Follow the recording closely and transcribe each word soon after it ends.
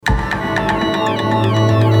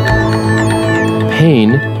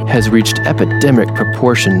Pain has reached epidemic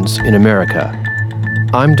proportions in America.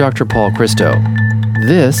 I'm Dr. Paul Christo.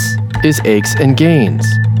 This is Aches and Gains.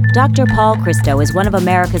 Dr. Paul Christo is one of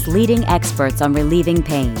America's leading experts on relieving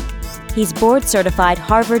pain. He's board-certified,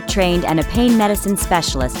 Harvard-trained, and a pain medicine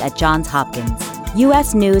specialist at Johns Hopkins.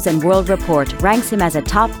 U.S. News & World Report ranks him as a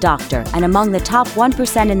top doctor and among the top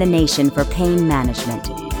 1% in the nation for pain management.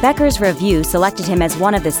 Becker's Review selected him as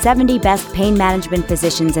one of the 70 best pain management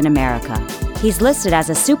physicians in America. He's listed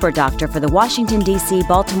as a super doctor for the Washington, D.C.,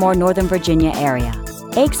 Baltimore, Northern Virginia area.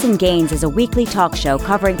 Aches and Gains is a weekly talk show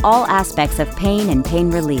covering all aspects of pain and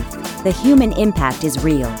pain relief. The human impact is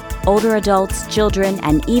real. Older adults, children,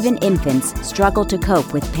 and even infants struggle to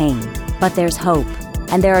cope with pain. But there's hope,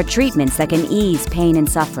 and there are treatments that can ease pain and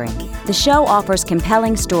suffering. The show offers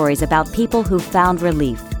compelling stories about people who've found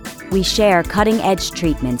relief. We share cutting-edge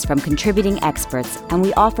treatments from contributing experts, and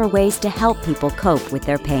we offer ways to help people cope with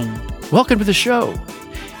their pain. Welcome to the show.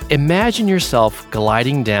 Imagine yourself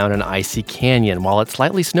gliding down an icy canyon while it's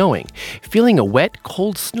slightly snowing, feeling a wet,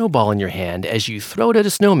 cold snowball in your hand as you throw it at a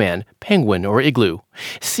snowman, penguin, or igloo,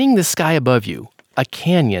 seeing the sky above you, a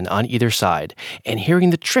canyon on either side, and hearing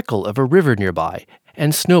the trickle of a river nearby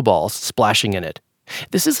and snowballs splashing in it.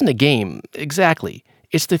 This isn't a game, exactly.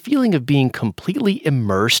 It's the feeling of being completely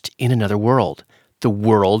immersed in another world, the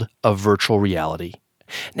world of virtual reality.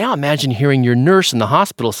 Now imagine hearing your nurse in the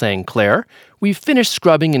hospital saying, "Claire, we've finished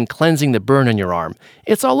scrubbing and cleansing the burn on your arm.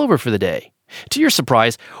 It's all over for the day." To your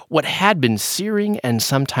surprise, what had been searing and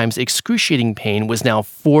sometimes excruciating pain was now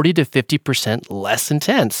 40 to 50% less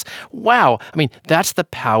intense. Wow, that's the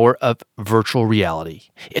power of virtual reality.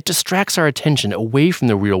 It distracts our attention away from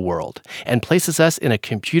the real world and places us in a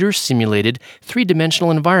computer-simulated,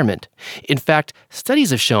 three-dimensional environment. In fact, studies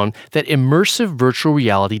have shown that immersive virtual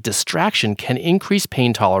reality distraction can increase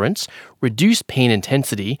pain tolerance, reduce pain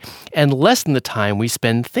intensity, and lessen the time we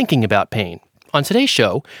spend thinking about pain. On today's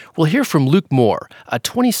show, we'll hear from Luke Moore, a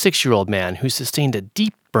 26-year-old man who sustained a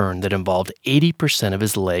deep burn that involved 80% of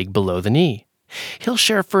his leg below the knee. He'll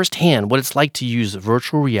share firsthand what it's like to use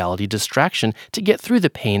virtual reality distraction to get through the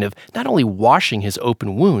pain of not only washing his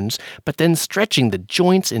open wounds, but then stretching the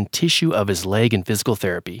joints and tissue of his leg in physical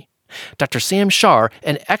therapy. Dr. Sam Shar,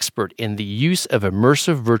 an expert in the use of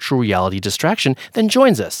immersive virtual reality distraction, then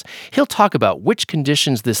joins us. He'll talk about which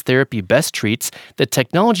conditions this therapy best treats, the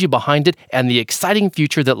technology behind it, and the exciting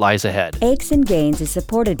future that lies ahead. Aches and Gains is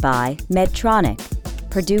supported by Medtronic,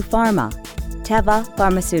 Purdue Pharma, Teva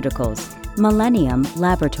Pharmaceuticals, Millennium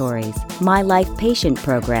Laboratories, My Life Patient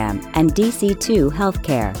Program, and DC2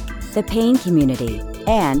 Healthcare, the Pain Community,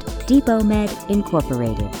 and Depot Med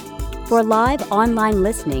Incorporated. For live online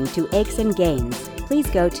listening to Aches and Gains, please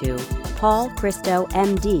go to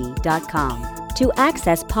paulchristomd.com. To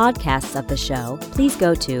access podcasts of the show, please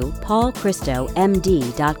go to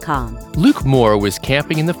paulchristomd.com. Luke Moore was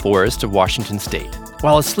camping in the forest of Washington State.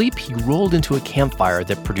 While asleep, he rolled into a campfire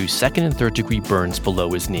that produced second and third degree burns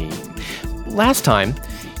below his knee. Last time,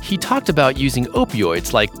 he talked about using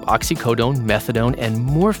opioids like oxycodone, methadone, and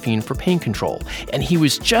morphine for pain control, and he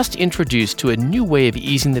was just introduced to a new way of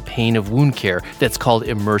easing the pain of wound care that's called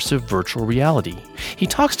immersive virtual reality. He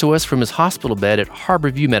talks to us from his hospital bed at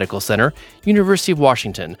Harborview Medical Center, University of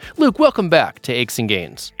Washington. Luke, welcome back to Aches and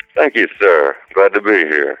Gains. Thank you, sir. Glad to be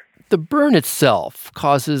here. The burn itself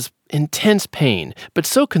causes intense pain, but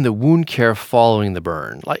so can the wound care following the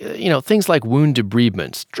burn. Things like wound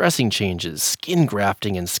debridements, dressing changes, skin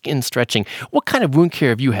grafting, and skin stretching. What kind of wound care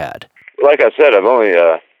have you had? Like I said, I've only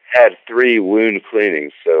had 3 wound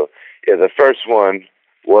cleanings. So, the first one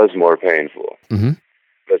was more painful. Mm-hmm.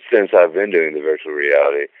 But since I've been doing the virtual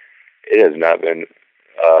reality, it has not been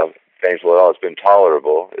painful at all. It's been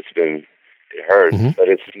tolerable. It hurts, mm-hmm. but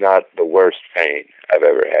it's not the worst pain I've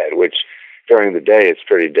ever had, which during the day, it's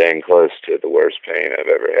pretty dang close to the worst pain I've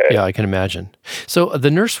ever had. Yeah, I can imagine. So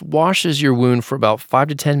the nurse washes your wound for about 5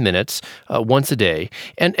 to 10 minutes once a day.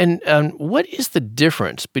 And what is the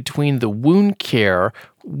difference between the wound care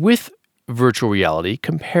with virtual reality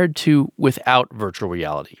compared to without virtual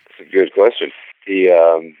reality? That's a good question.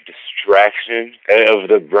 The distraction of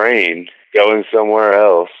the brain going somewhere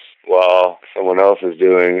else while someone else is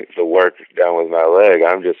doing the work down with my leg.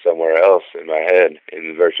 I'm just somewhere else in my head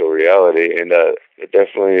in virtual reality, and it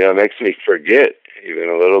definitely makes me forget even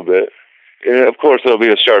a little bit. And of course, there'll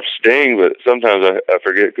be a sharp sting, but sometimes I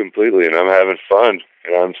forget completely, and I'm having fun.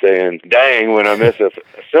 And I'm saying, dang, when I miss a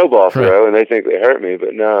snowball throw, and they think they hurt me,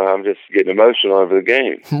 but no, I'm just getting emotional over the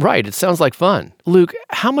game. Right, it sounds like fun. Luke,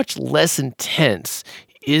 how much less intense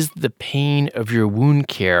is the pain of your wound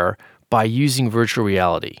care by using virtual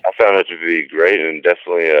reality? I found it to be great, and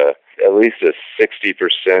definitely at least a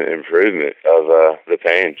 60% improvement of the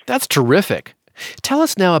pain. That's terrific. Tell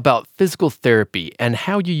us now about physical therapy and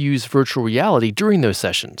how you use virtual reality during those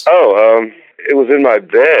sessions. It was in my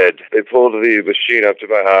bed. They pulled the machine up to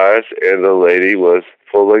my eyes, and the lady was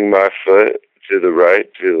pulling my foot to the right,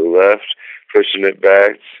 to the left, pushing it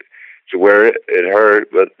back to where it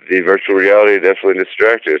hurt, but the virtual reality definitely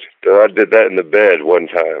distracted. So I did that in the bed one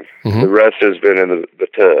time. The rest has been in the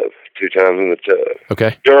tub, 2 times in the tub.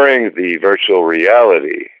 Okay. During the virtual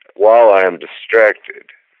reality, while I am distracted,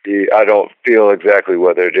 I don't feel exactly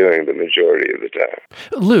what they're doing the majority of the time.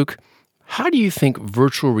 Luke, how do you think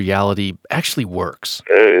virtual reality actually works?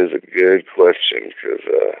 That is a good question, because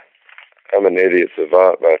I'm an idiot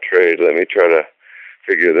savant by trade. Let me try to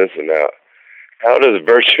figure this one out. How does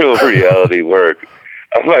virtual reality work?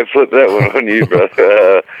 I might flip that one on you,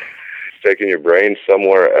 brother. It's taking your brain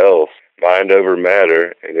somewhere else, mind over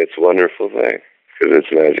matter, and it's a wonderful thing, because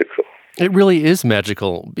it's magical. It really is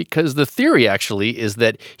magical, because the theory actually is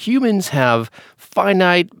that humans have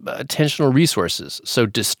finite attentional resources, so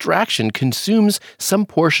distraction consumes some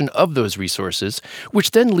portion of those resources,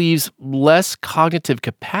 which then leaves less cognitive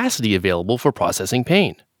capacity available for processing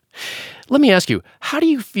pain. Let me ask you, how do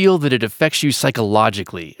you feel that it affects you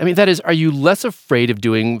psychologically? I mean, that is, are you less afraid of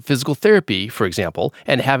doing physical therapy, for example,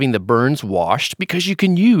 and having the burns washed because you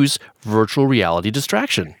can use virtual reality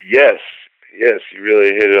distraction? Yes, you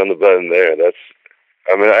really hit it on the button there. I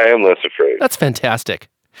am less afraid. That's fantastic.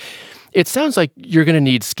 It sounds like you're going to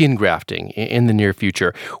need skin grafting in the near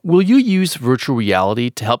future. Will you use virtual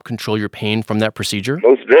reality to help control your pain from that procedure?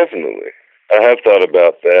 Most definitely. I have thought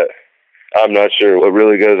about that. I'm not sure what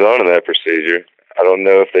really goes on in that procedure. I don't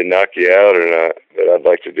know if they knock you out or not, but I'd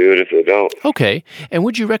like to do it if they don't. Okay. And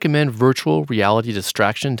would you recommend virtual reality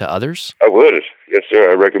distraction to others? I would. Yes,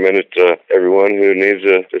 sir. I recommend it to everyone who needs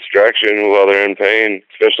a distraction while they're in pain,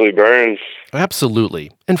 especially burns.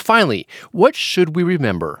 Absolutely. And finally, what should we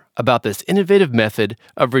remember about this innovative method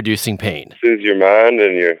of reducing pain? Soothe your mind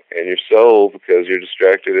and your soul, because you're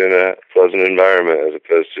distracted in a pleasant environment as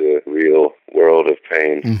opposed to a real world of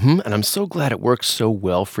pain. And I'm so glad it works so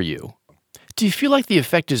well for you. Do you feel like the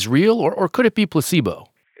effect is real, or could it be placebo?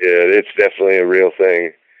 Yeah, it's definitely a real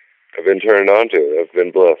thing. I've been turned on to it. I've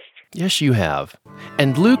been blessed. Yes, you have.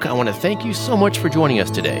 And Luke, I want to thank you so much for joining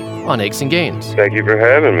us today on Aches and Gains. Thank you for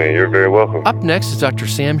having me. You're very welcome. Up next is Dr.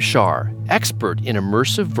 Sam Shar, expert in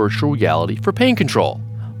immersive virtual reality for pain control.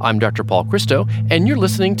 I'm Dr. Paul Christo, and you're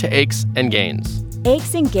listening to Aches and Gains.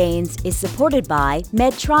 Aches and Gains is supported by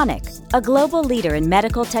Medtronic, a global leader in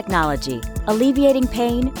medical technology, alleviating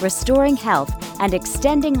pain, restoring health, and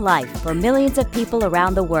extending life for millions of people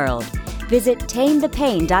around the world. Visit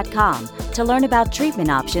tamethepain.com to learn about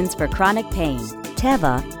treatment options for chronic pain.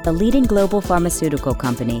 Teva, the leading global pharmaceutical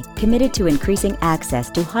company, committed to increasing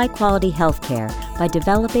access to high-quality health care by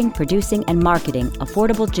developing, producing, and marketing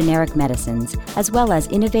affordable generic medicines, as well as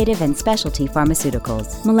innovative and specialty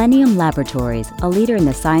pharmaceuticals. Millennium Laboratories, a leader in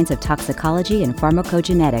the science of toxicology and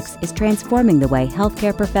pharmacogenetics, is transforming the way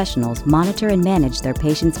healthcare professionals monitor and manage their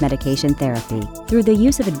patients' medication therapy. Through the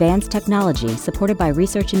use of advanced technology supported by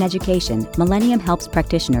research and education, Millennium helps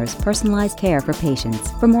practitioners personalize care for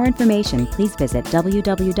patients. For more information, please visit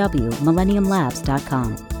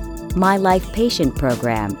www.millenniumlabs.com. My Life Patient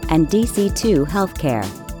Program and DC2 Healthcare,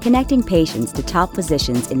 connecting patients to top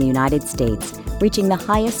physicians in the United States, reaching the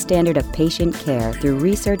highest standard of patient care through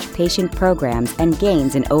research patient programs and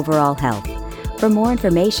gains in overall health. For more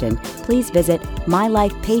information, please visit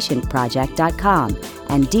mylifepatientproject.com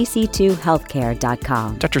and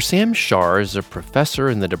dc2healthcare.com. Dr. Sam Shar is a professor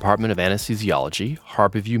in the Department of Anesthesiology,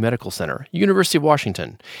 Harborview Medical Center, University of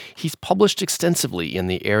Washington. He's published extensively in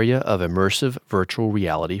the area of immersive virtual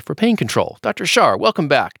reality for pain control. Dr. Shar, welcome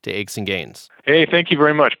back to Aches and Gains. Hey, thank you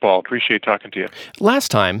very much, Paul. Appreciate talking to you.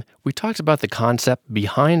 Last time, we talked about the concept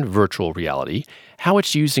behind virtual reality, how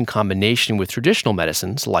it's used in combination with traditional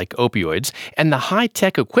medicines like opioids, and the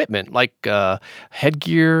high-tech equipment like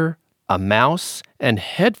headgear, a mouse, and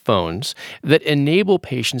headphones that enable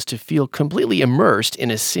patients to feel completely immersed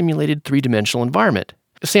in a simulated three-dimensional environment.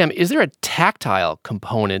 Sam, is there a tactile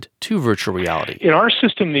component to virtual reality? In our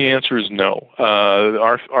system, the answer is no.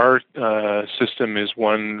 Our system is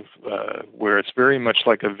one where it's very much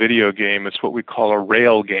like a video game. It's what we call a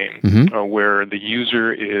rail game, where the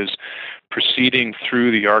user is proceeding through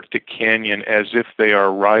the Arctic Canyon as if they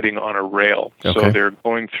are riding on a rail. Okay. So they're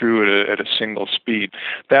going through it at a single speed.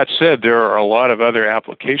 That said, there are a lot of other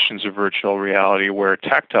applications of virtual reality where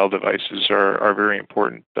tactile devices are very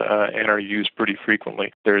important and are used pretty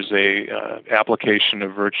frequently. There's a application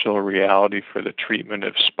of virtual reality for the treatment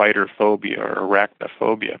of spider phobia or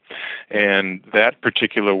arachnophobia. And that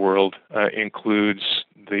particular world includes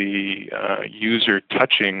the user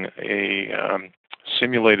touching a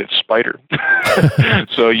simulated spider.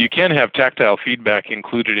 So you can have tactile feedback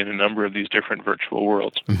included in a number of these different virtual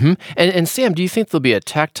worlds. Mm-hmm. And Sam, do you think there'll be a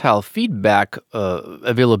tactile feedback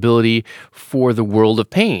availability for the world of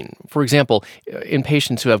pain? For example, in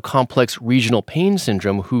patients who have complex regional pain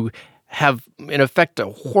syndrome who have, in effect, a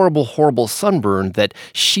horrible, horrible sunburn that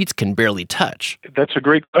sheets can barely touch? That's a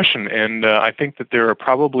great question, and I think that there are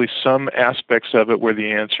probably some aspects of it where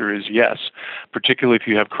the answer is yes, particularly if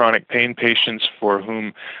you have chronic pain patients for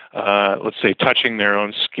whom, let's say, touching their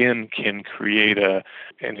own skin can create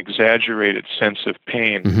an exaggerated sense of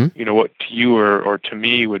pain. Mm-hmm. You know, what to you or to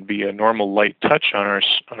me would be a normal light touch on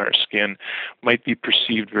our skin might be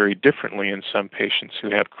perceived very differently in some patients who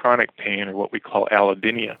have chronic pain or what we call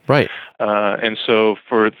allodynia. Right. And so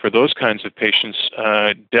for those kinds of patients,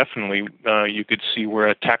 definitely you could see where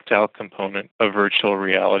a tactile component of virtual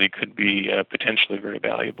reality could be potentially very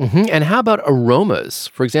valuable. Mm-hmm. And how about aromas?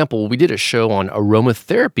 For example, we did a show on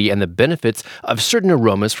aromatherapy and the benefits of certain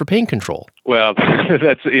aromas for pain control. Well,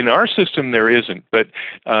 that's in our system there isn't, but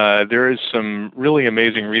there is some really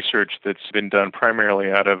amazing research that's been done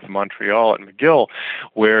primarily out of Montreal at McGill,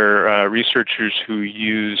 where researchers who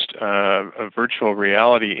used a virtual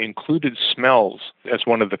reality included smells as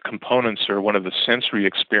one of the components or one of the sensory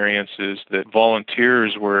experiences that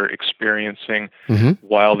volunteers were experiencing Mm-hmm.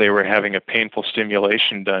 while they were having a painful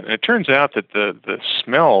stimulation done. And it turns out that the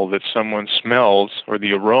smell that someone smells or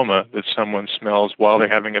the aroma that someone smells while they're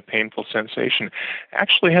having a painful sensation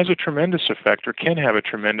actually has a tremendous effect or can have a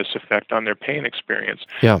tremendous effect on their pain experience.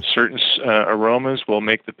 Yeah. Certain aromas will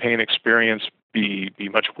make the pain experience be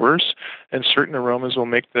much worse, and certain aromas will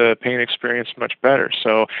make the pain experience much better.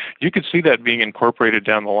 So you could see that being incorporated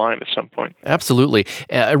down the line at some point. Absolutely.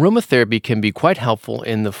 Aromatherapy can be quite helpful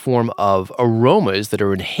in the form of aromas that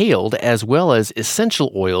are inhaled as well as essential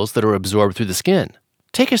oils that are absorbed through the skin.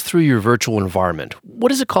 Take us through your virtual environment.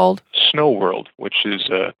 What is it called? Snow World, which is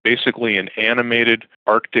basically an animated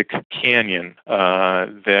Arctic canyon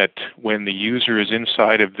that when the user is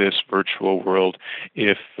inside of this virtual world,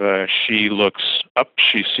 if she looks up,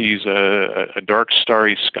 she sees a dark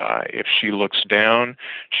starry sky. If she looks down,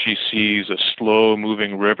 she sees a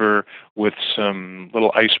slow-moving river with some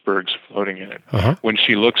little icebergs floating in it. Uh-huh. When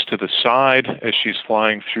she looks to the side as she's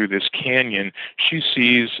flying through this canyon, she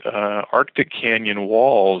sees Arctic Canyon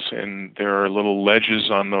walls, and there are little ledges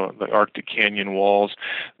on the Arctic Canyon walls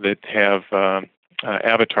that have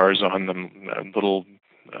avatars on them, little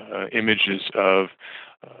images of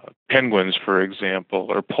penguins, for example,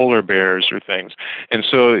 or polar bears or things. And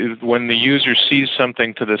so when the user sees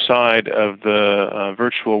something to the side of the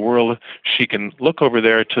virtual world, she can look over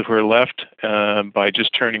there to her left by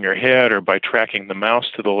just turning her head or by tracking the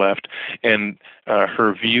mouse to the left, and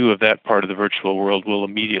her view of that part of the virtual world will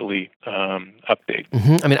immediately update.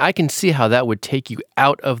 Mm-hmm. I mean, I can see how that would take you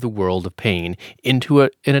out of the world of pain into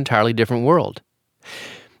an entirely different world.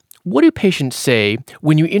 What do patients say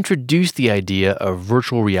when you introduce the idea of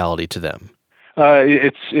virtual reality to them?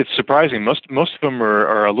 It's surprising. Most of them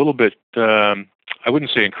are a little bit, I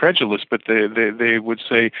wouldn't say incredulous, but they would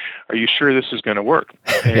say, "Are you sure this is going to work?"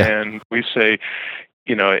 Yeah. And we say,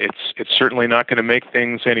 you know, it's certainly not going to make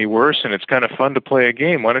things any worse, and it's kind of fun to play a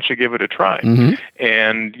game. Why don't you give it a try? Mm-hmm.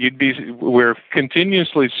 And we're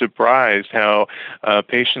continuously surprised how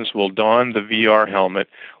patients will don the VR helmet,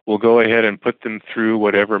 will go ahead and put them through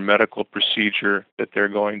whatever medical procedure that they're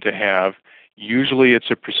going to have. Usually it's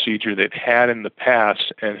a procedure they've had in the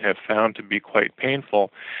past and have found to be quite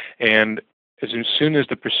painful. And as soon as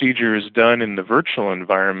the procedure is done in the virtual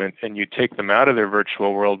environment and you take them out of their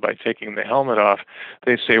virtual world by taking the helmet off,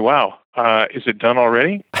 they say, "Wow, is it done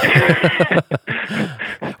already?"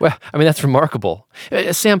 Well, I mean, that's remarkable.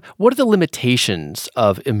 Sam, what are the limitations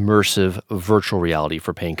of immersive virtual reality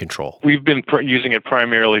for pain control? We've been using it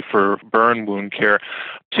primarily for burn wound care.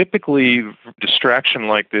 Typically, distraction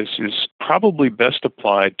like this is probably best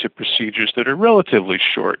applied to procedures that are relatively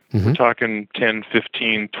short. Mm-hmm. We're talking 10,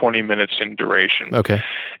 15, 20 minutes in duration. Okay.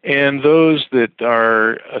 And those that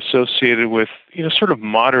are associated with, sort of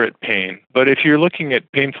moderate pain. But if you're looking at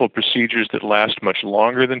painful procedures that last much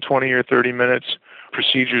longer than 20 or 30 minutes,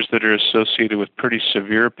 procedures that are associated with pretty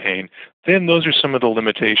severe pain, then those are some of the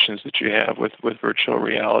limitations that you have with virtual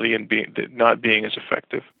reality and not being as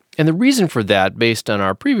effective. And the reason for that, based on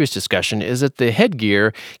our previous discussion, is that the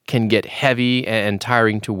headgear can get heavy and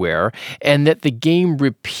tiring to wear, and that the game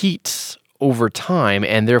repeats over time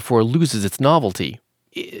and therefore loses its novelty.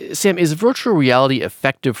 Sam, is virtual reality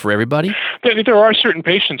effective for everybody? There are certain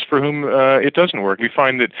patients for whom it doesn't work. We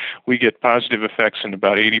find that we get positive effects in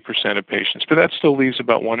about 80% of patients, but that still leaves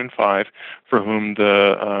about 1 in 5 for whom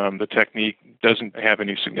the technique doesn't have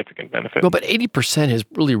any significant benefit. Well, but 80% is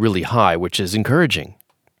really, really high, which is encouraging.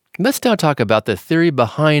 Let's now talk about the theory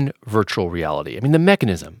behind virtual reality. The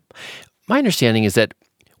mechanism. My understanding is that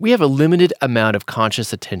we have a limited amount of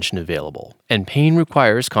conscious attention available, and pain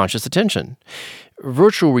requires conscious attention.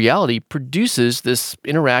 Virtual reality produces this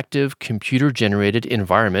interactive, computer-generated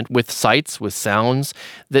environment with sights, with sounds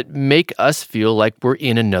that make us feel like we're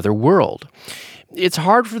in another world. It's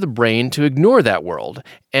hard for the brain to ignore that world,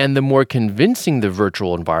 and the more convincing the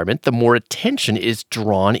virtual environment, the more attention is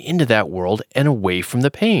drawn into that world and away from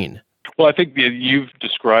the pain. Well, I think that you've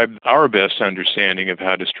described our best understanding of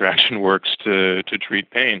how distraction works to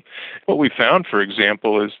treat pain. What we found, for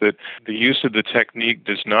example, is that the use of the technique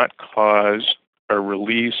does not cause a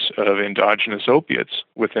release of endogenous opiates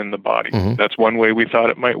within the body. Mm-hmm. That's one way we thought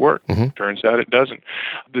it might work. Mm-hmm. Turns out it doesn't.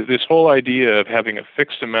 This whole idea of having a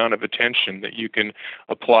fixed amount of attention that you can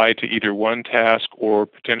apply to either one task or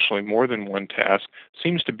potentially more than one task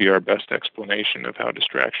seems to be our best explanation of how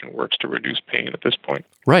distraction works to reduce pain at this point.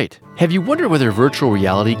 Right. Have you wondered whether virtual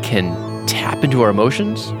reality can tap into our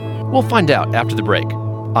emotions? We'll find out after the break.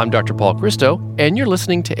 I'm Dr. Paul Christo, and you're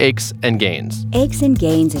listening to Aches and Gains. Aches and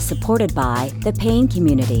Gains is supported by The Pain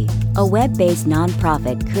Community, a web-based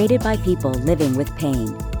nonprofit created by people living with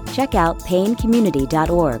pain. Check out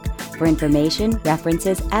paincommunity.org for information,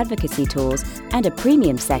 references, advocacy tools, and a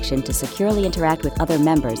premium section to securely interact with other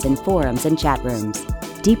members in forums and chat rooms.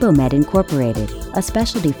 DepotMed Incorporated, a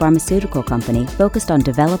specialty pharmaceutical company focused on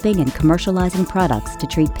developing and commercializing products to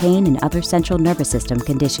treat pain and other central nervous system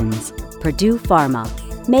conditions. Purdue Pharma,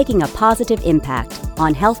 making a positive impact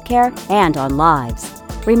on healthcare and on lives,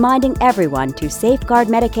 reminding everyone to safeguard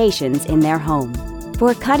medications in their home.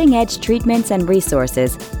 For cutting-edge treatments and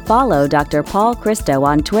resources, follow Dr. Paul Christo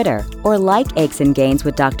on Twitter or like Aches and Gains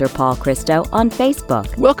with Dr. Paul Christo on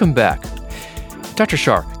Facebook. Welcome back. Dr.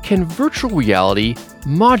 Shar, can virtual reality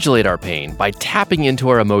modulate our pain by tapping into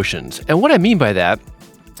our emotions? And what I mean by that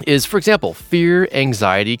is, for example, fear,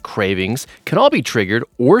 anxiety, cravings can all be triggered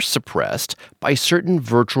or suppressed by certain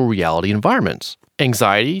virtual reality environments.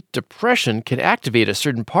 Anxiety, depression can activate a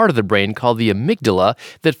certain part of the brain called the amygdala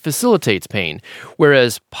that facilitates pain,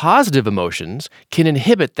 whereas positive emotions can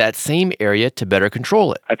inhibit that same area to better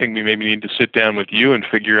control it. I think we maybe need to sit down with you and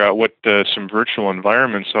figure out what some virtual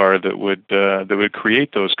environments are that would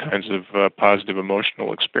create those kinds of positive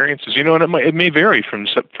emotional experiences. And it may vary from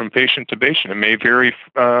patient to patient. It may vary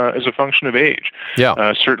as a function of age.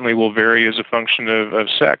 Yeah. Certainly will vary as a function of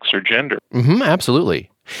sex or gender. Mm-hmm,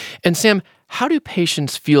 absolutely. And Sam, how do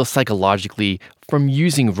patients feel psychologically from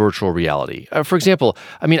using virtual reality? For example,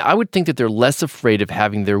 I would think that they're less afraid of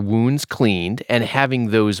having their wounds cleaned and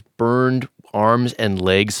having those burned arms and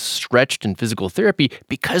legs stretched in physical therapy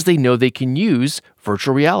because they know they can use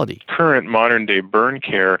virtual reality. Current modern-day burn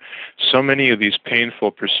care, so many of these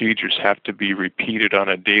painful procedures have to be repeated on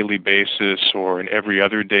a daily basis or an every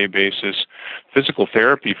other day basis. Physical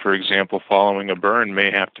therapy, for example, following a burn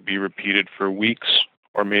may have to be repeated for weeks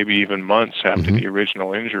or maybe even months after the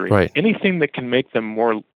original injury. Right. Anything that can make them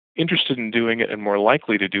more interested in doing it and more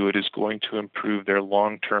likely to do it is going to improve their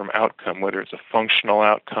long-term outcome, whether it's a functional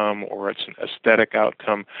outcome or it's an aesthetic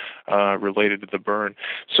outcome related to the burn.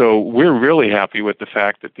 So we're really happy with the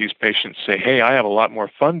fact that these patients say, hey, I have a lot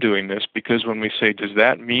more fun doing this, because when we say, does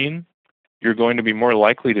that mean you're going to be more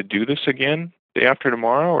likely to do this again day after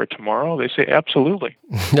tomorrow or tomorrow? They say, absolutely.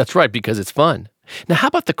 That's right, because it's fun. Now, how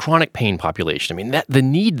about the chronic pain population? The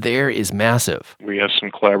need there is massive. We have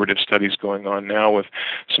some collaborative studies going on now with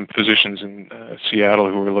some physicians in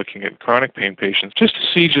Seattle who are looking at chronic pain patients just to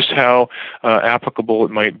see just how applicable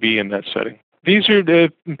it might be in that setting. These are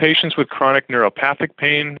the patients with chronic neuropathic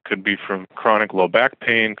pain. Could be from chronic low back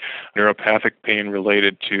pain, neuropathic pain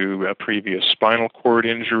related to a previous spinal cord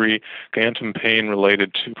injury, phantom pain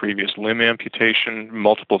related to previous limb amputation,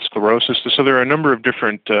 multiple sclerosis. So there are a number of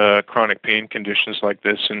different chronic pain conditions like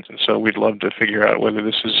this, and so we'd love to figure out whether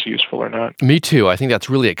this is useful or not. Me too. I think that's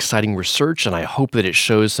really exciting research, and I hope that it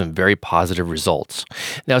shows some very positive results.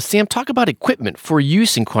 Now, Sam, talk about equipment for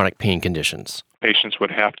use in chronic pain conditions. patients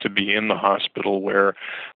would have to be in the hospital where a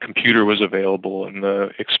computer was available and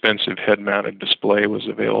the expensive head-mounted display was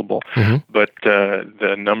available. But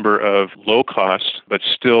the number of low-cost but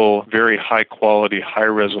still very high-quality,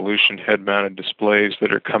 high-resolution head-mounted displays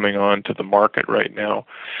that are coming onto the market right now.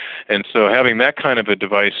 And so having that kind of a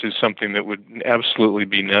device is something that would absolutely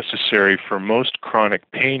be necessary for most chronic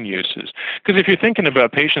pain uses. Because if you're thinking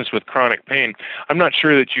about patients with chronic pain, I'm not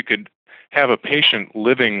sure that you could have a patient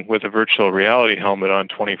living with a virtual reality helmet on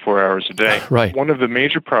 24 hours a day. Right. One of the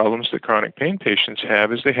major problems that chronic pain patients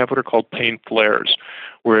have is they have what are called pain flares,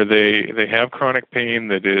 where they have chronic pain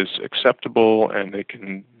that is acceptable and they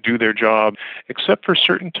can do their job, except for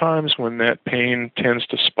certain times when that pain tends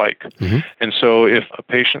to spike. And so if a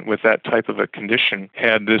patient with that type of a condition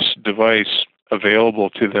had this device available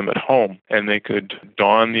to them at home and they could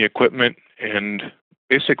don the equipment and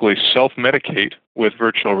basically self-medicate with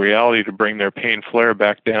virtual reality to bring their pain flare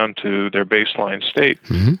back down to their baseline state,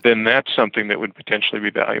 then that's something that would potentially be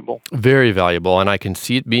valuable. Very valuable, and I can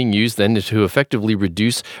see it being used then to effectively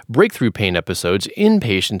reduce breakthrough pain episodes in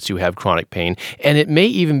patients who have chronic pain, and it may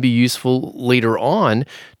even be useful later on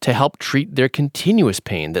to help treat their continuous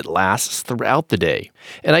pain that lasts throughout the day.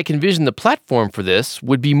 And I can envision the platform for this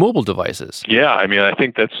would be mobile devices. Yeah, I mean, I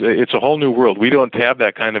think it's a whole new world. We don't have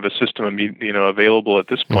that kind of a system, available at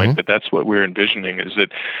this point, but that's what we're envisioning. Is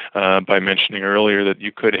that by mentioning earlier that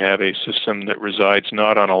you could have a system that resides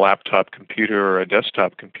not on a laptop computer or a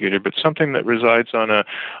desktop computer, but something that resides on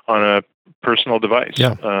a personal device,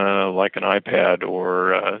 like an iPad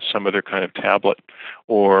or some other kind of tablet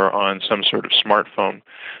or on some sort of smartphone,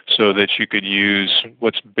 so that you could use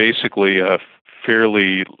what's basically a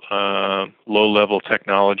fairly low-level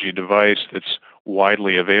technology device that's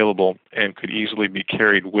widely available and could easily be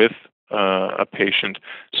carried with a patient,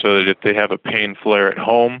 so that if they have a pain flare at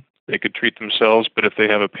home, they could treat themselves. But if they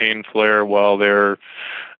have a pain flare while they're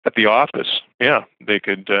at the office, they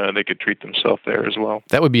could treat themselves there as well.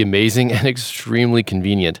 That would be amazing and extremely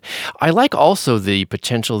convenient. I like also the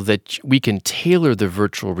potential that we can tailor the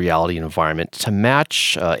virtual reality environment to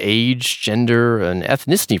match age, gender, and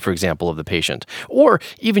ethnicity, for example, of the patient, or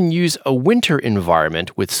even use a winter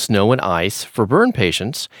environment with snow and ice for burn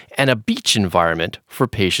patients and a beach environment for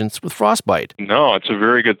patients with frostbite. No, it's a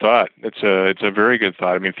very good thought. It's a very good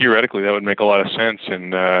thought. I mean, theoretically, that would make a lot of sense,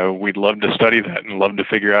 and we'd love to study that and love to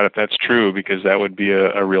figure out if that's true, because that would be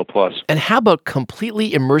a real plus. And how about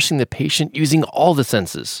completely immersing the patient using all the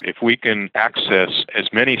senses? If we can access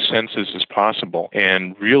as many senses as possible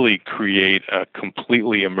and really create a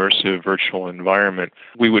completely immersive virtual environment,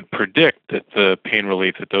 we would predict that the pain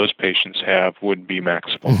relief that those patients have would be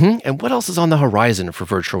maximal. And what else is on the horizon for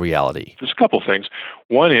virtual reality? There's a couple things.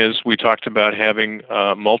 One is we talked about having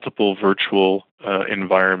multiple virtual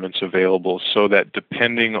environments available, so that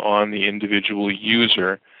depending on the individual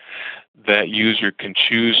user, that user can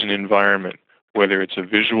choose an environment, whether it's a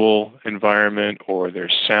visual environment or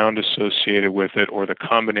there's sound associated with it or the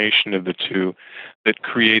combination of the two, that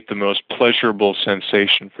create the most pleasurable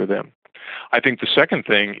sensation for them. I think the second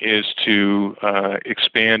thing is to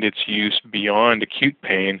expand its use beyond acute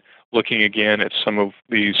pain, looking again at some of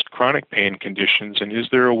these chronic pain conditions, and is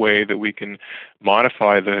there a way that we can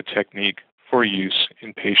modify the technique for use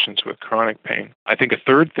in patients with chronic pain. I think a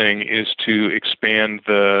third thing is to expand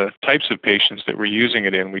the types of patients that we're using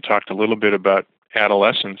it in. We talked a little bit about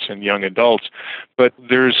adolescents and young adults, but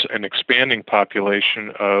there's an expanding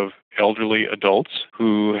population of elderly adults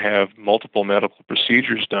who have multiple medical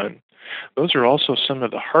procedures done. Those are also some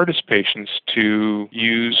of the hardest patients to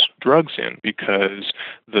use drugs in, because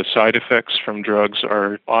the side effects from drugs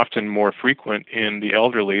are often more frequent in the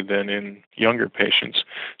elderly than in younger patients.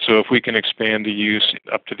 So if we can expand the use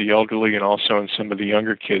up to the elderly and also in some of the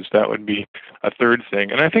younger kids, that would be a third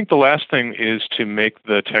thing. And I think the last thing is to make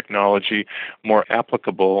the technology more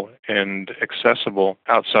applicable and accessible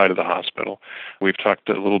outside of the hospital. We've talked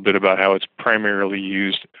a little bit about how it's primarily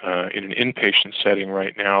used in an inpatient setting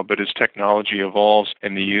right now, but as technology evolves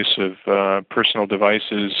and the use of personal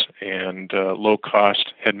devices and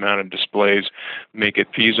low-cost head-mounted displays make it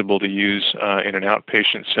feasible to use in an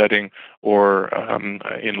outpatient setting or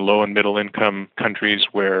in low and middle income countries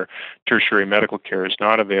where tertiary medical care is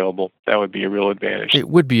not available, that would be a real advantage. It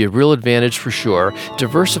would be a real advantage for sure.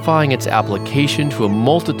 Diversifying its application to a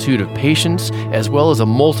multitude of patients as well as a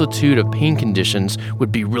multitude of pain conditions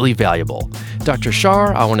would be really incredibly valuable. Dr.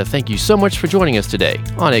 Shar, I want to thank you so much for joining us today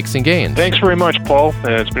on Aches and Gains. Thanks very much, Paul.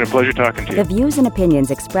 It's been a pleasure talking to you. The views and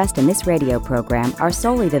opinions expressed in this radio program are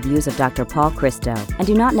solely the views of Dr. Paul Christo and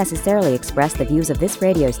do not necessarily express the views of this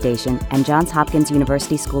radio station and Johns Hopkins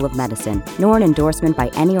University School of Medicine, nor an endorsement by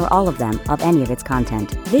any or all of them of any of its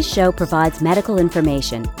content. This show provides medical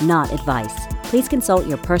information, not advice. Please consult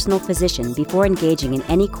your personal physician before engaging in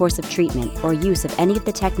any course of treatment or use of any of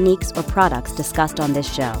the techniques or products discussed on this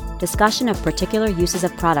show. Discussion of particular uses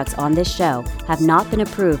of products on this show have not been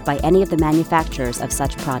approved by any of the manufacturers of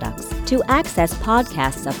such products. To access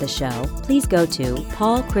podcasts of the show, please go to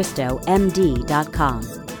paulchristomd.com.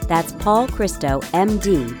 That's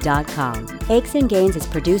paulchristomd.com. Aches and Gains is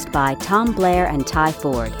produced by Tom Blair and Ty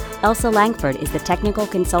Ford. Elsa Langford is the technical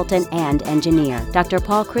consultant and engineer. Dr.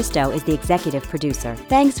 Paul Christo is the executive producer.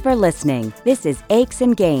 Thanks for listening. This is Aches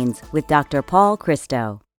and Gains with Dr. Paul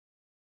Christo.